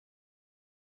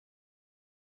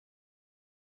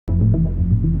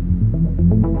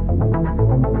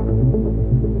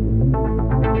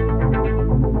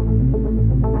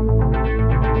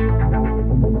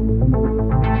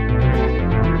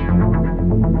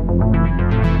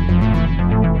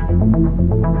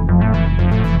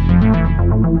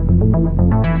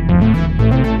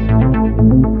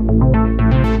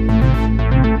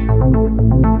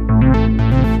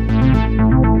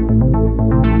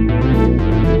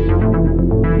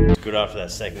Good after that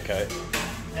second coat.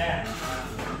 Yeah.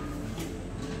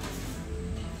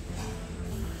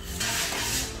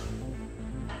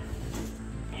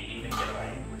 You even get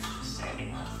away with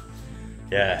sanding.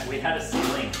 Yeah. We had a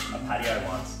ceiling, a patio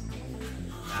once.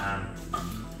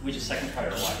 We just second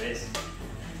coated it like this.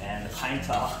 And the painter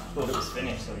thought it was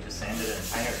finished, so we just sanded it and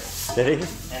painted it. Did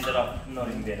he? Ended up not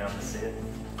even being able to see it. It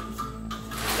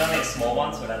was only a small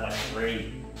one, so it had like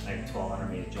 3, maybe 1200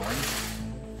 meter joints.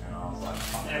 And I was like,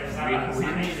 fuck, yeah,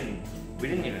 we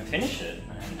didn't even finish it.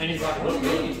 And he's like, what do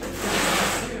you mean?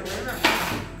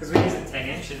 Because we used a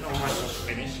 10-inch and almost was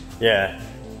finished. Yeah.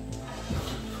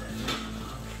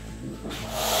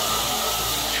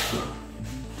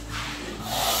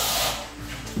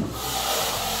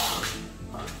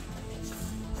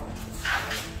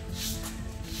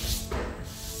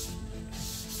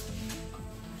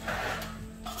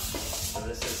 So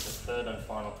this is the third and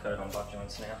final coat on butt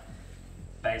joints now.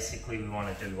 Basically we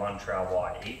want to do one trowel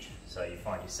wide each. So you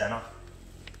find your center,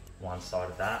 one side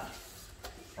of that,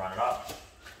 run it up,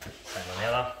 same on the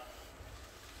other.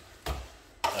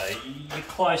 So you're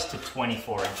close to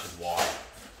 24 inches wide.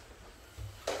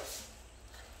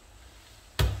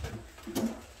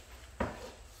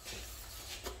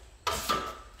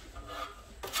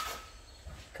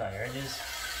 Cut your edges.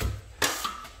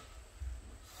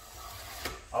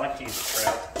 I like to use a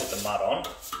trowel to put the mud on,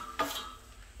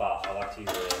 but I like to use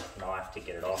a knife to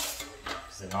get it off,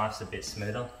 because the knife's a bit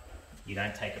smoother. You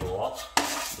don't take it all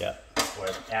off. Yeah.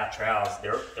 Whereas our trowels,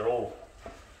 they're all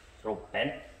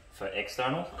bent for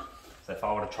external. So if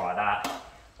I were to try that,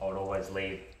 I would always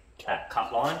leave that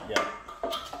cut line. Yeah.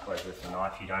 Whereas with the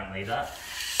knife, you don't leave that.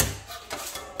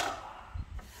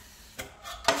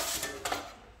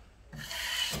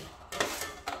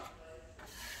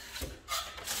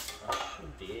 That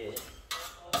should be it.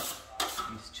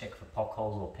 Just check for pock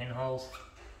holes or pinholes.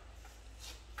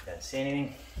 Don't see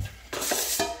anything.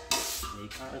 You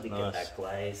can't really get that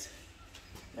glaze.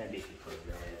 Maybe if you put it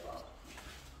there,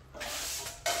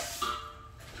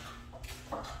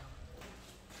 but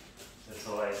it's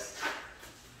always,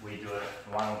 we do it,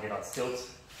 one will get on stilts,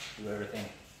 do everything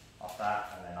off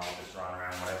that, and then I'll just run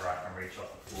around whatever I can reach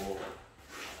off the floor.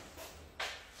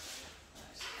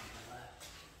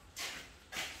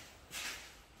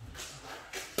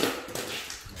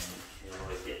 You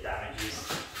always get damages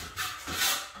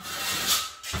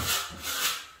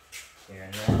here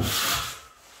and there.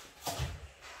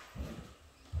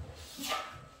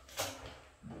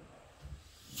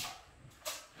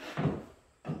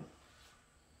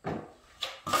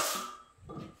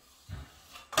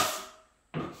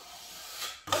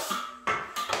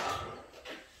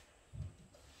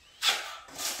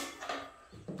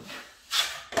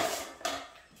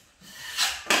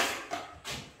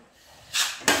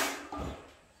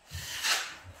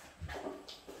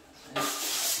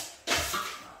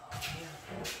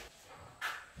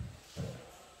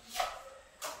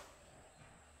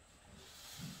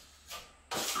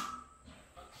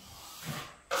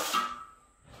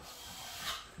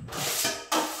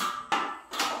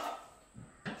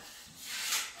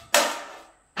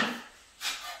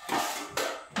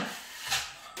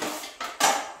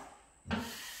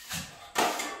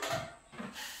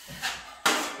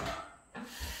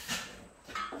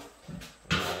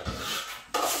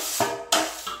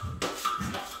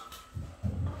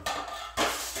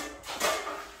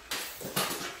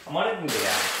 I might even be able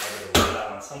to do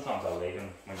that one. Sometimes I'll leave them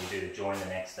when you do the join the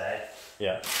next day.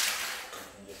 Yeah.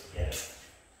 And just get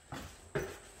it.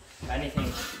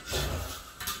 Anything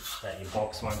that your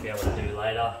box won't be able to do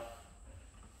later.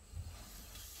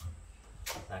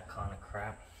 That kind of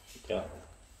crap. Yeah.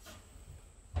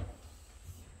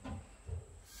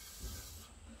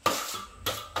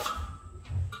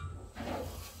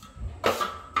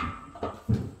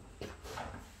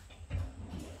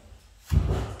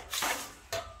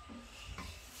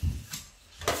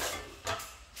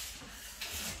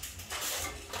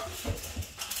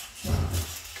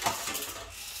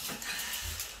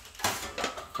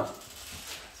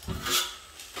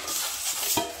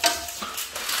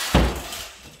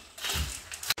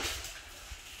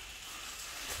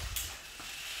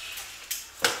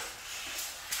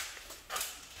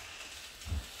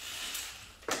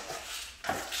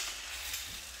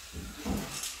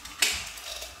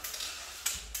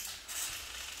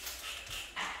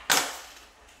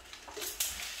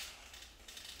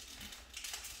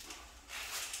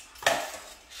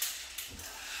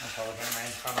 probably get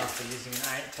main funnels for using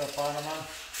an 8 to apply them on.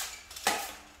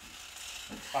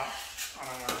 But, I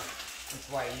don't know, it's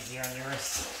way easier on your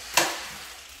wrist.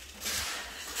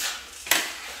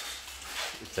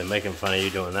 If they're making fun of you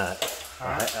doing that,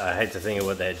 I hate to think of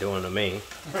what they're doing to me.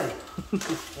 Yeah,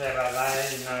 but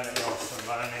they know that you're still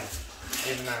learning,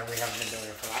 even though we haven't been doing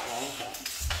it for that long.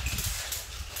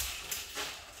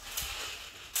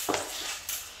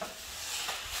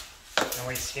 And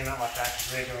we skim it like that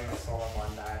because we're doing this all in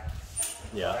one day.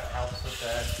 Yeah. So it helps with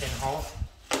the pinholes.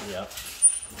 Yeah.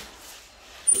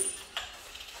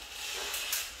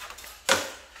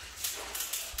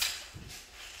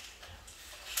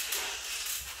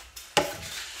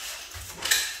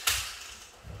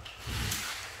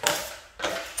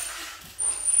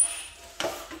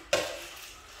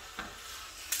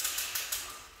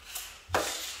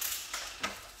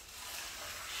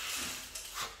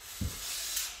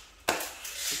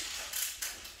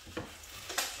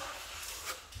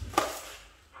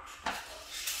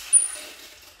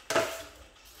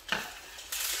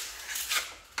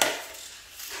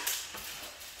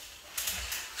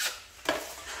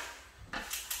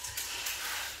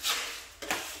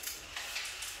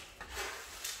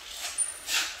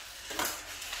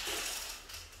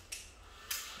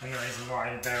 And the reason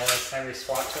why they always say we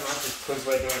swipe too much is because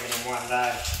we're doing it in one day.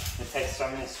 It takes so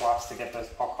many swipes to get those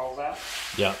pock holes out.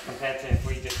 Yeah. Compared to if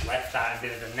we just left that and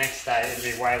did it the next day, it'd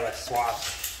be way less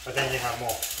swipes. But then you have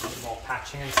more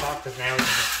patching and stuff, because now we can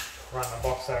just run the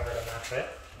box over it and that's it.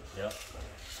 Yeah.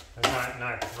 There's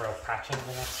no real patching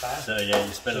the next day. So yeah,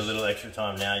 you spend a little extra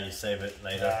time now, you save it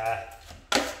later.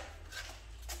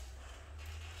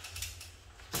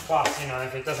 Plus, you know,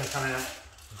 if it doesn't come out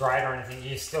great or anything,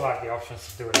 you still have the options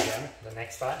to do it again the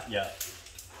next day. Yeah.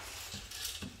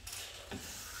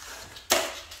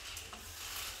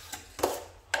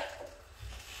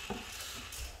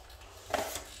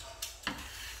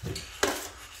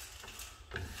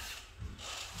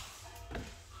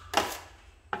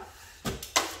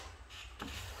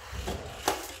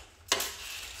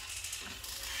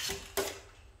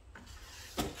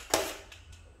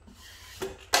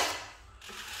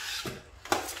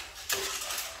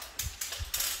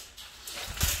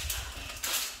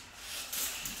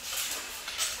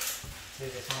 See,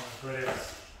 this one was good, it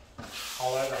was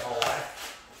hollow the whole way.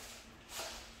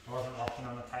 It wasn't locking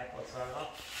on the tape whatsoever.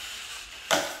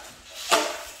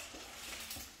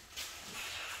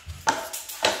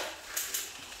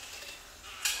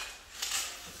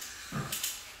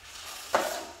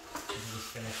 You can just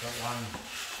finish it one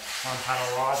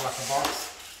paddle ride like a box.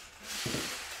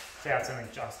 See how it's only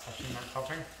just touching that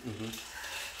topping?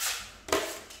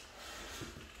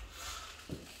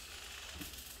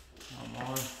 One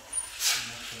more.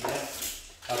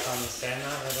 That's on the stand now,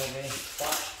 it'll be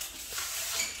flat.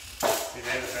 See,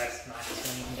 they're the best Max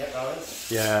when you can get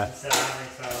those. Yeah. Instead of having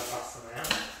to bust them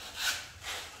out.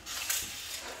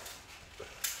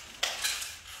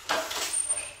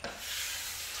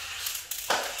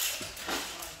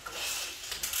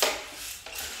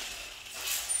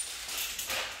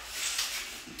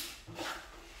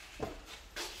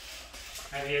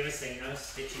 Have you ever seen those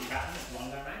stitching patterns,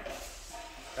 Londo,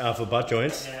 mate? For butt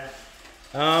joints? Yeah.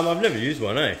 I've never used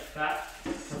one, eh? That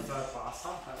preferred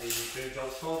plaster that we do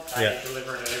jobs for, they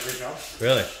deliver it at every job.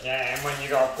 Really? Yeah, and when you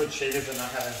got good cheaters and they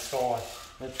have installed,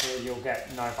 literally you'll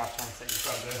get no butt joints that you've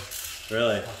got to do.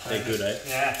 Really? They're good, eh?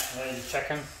 Yeah, you check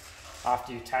them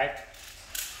after you tape.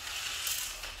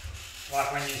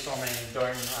 Like when you saw me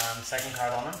doing second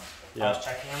coat on them, I was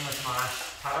checking them with my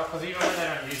paddle, because even when they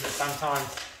don't use it,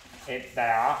 sometimes they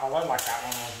are hollow, like that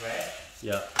one was there.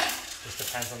 Yeah. Just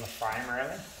depends on the frame,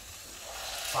 really.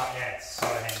 But yeah, it's so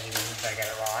handy when they get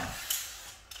it right.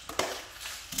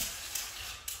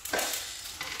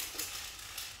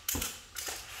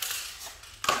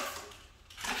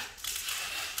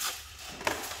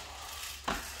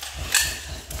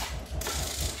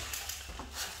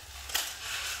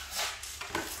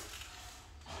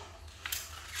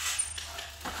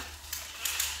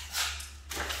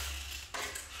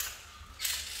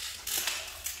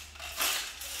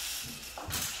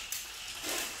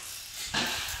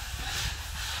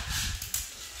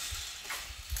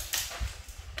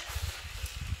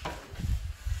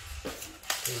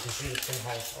 So you can see the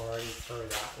pinholes already through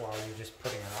that while you're just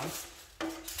putting it on,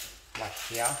 like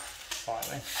here,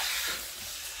 slightly.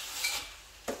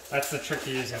 That's the trick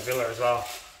you use in Villa as well.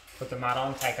 Put the mud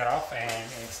on, take it off, and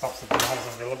it stops the pinholes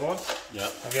on Villa boards.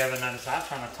 Yeah. Have you ever noticed that,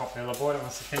 trying to top Villa board and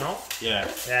what's the pinhole? Yeah.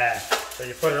 Yeah. So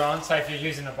you put it on, so if you're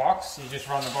using a box, you just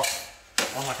run the box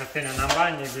on like a thinner number,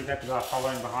 and you get the guy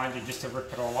following behind you just to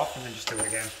rip it all off, and then just do it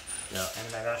again. Yeah.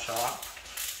 And they don't show up.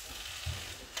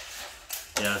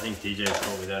 Yeah, I think DJ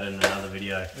taught me that in another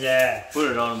video. Yeah. Put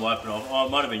it on and wipe it off. Oh,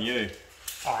 it might have been you.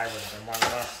 I would have been one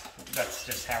of us. That's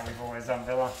just how we've always done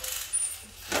Villa.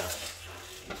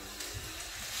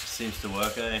 Seems to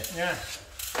work, eh? Yeah.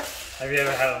 Have you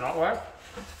ever had it not work?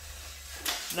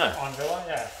 No. On Villa?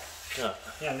 Yeah. No.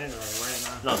 Yeah, neither have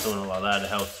we, no. Not doing it like that. It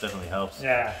helps. Definitely helps.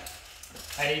 Yeah.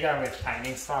 How do you go with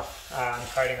painting stuff?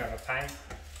 Coating over paint?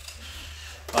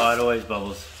 Oh, it always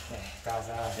bubbles. Yeah, it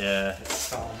does. Yeah. It's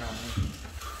so annoying.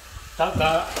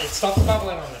 It stops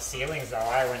bubbling on the ceilings though,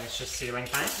 when it's just ceiling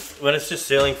paint. When it's just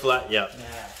ceiling flat, yeah.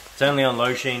 Yeah. It's only on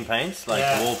low sheen paints, like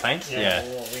wall paints. Yeah.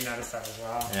 Wall, we noticed that as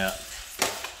well. Yeah.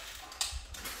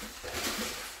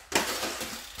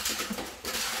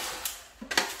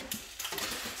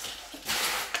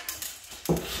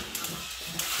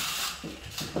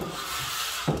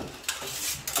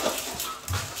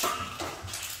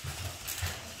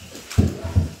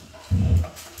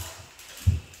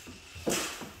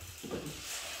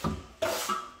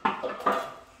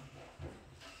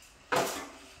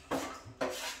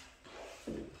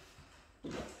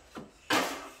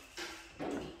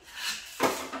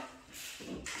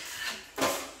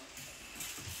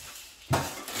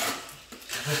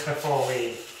 Just before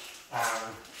we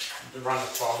run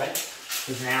the folding,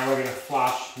 because now we're going to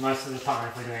flush. Most of the time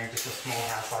if we're doing just a small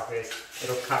house like this,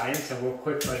 it'll cut in, so we'll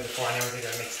quickly, before anything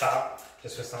gets mixed up,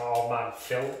 just with some old mud,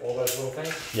 fill all those little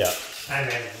things. Yeah. And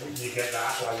then you get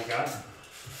that while you go.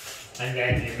 And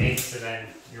then you mix, and then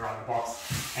you run the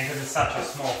box. And because it's such a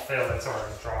small fill, it's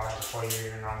already dry before you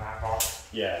even run that box.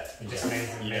 Yeah. It just needs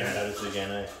a You minute. don't notice it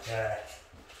again, eh? Yeah.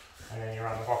 And then you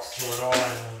run the box through it all,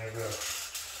 and then you're good.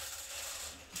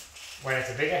 When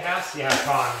it's a bigger house, you have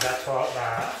time. That's what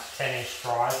 10-inch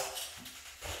dries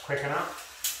quick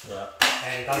enough. Yeah.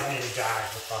 And it doesn't even jag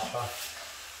the flusher.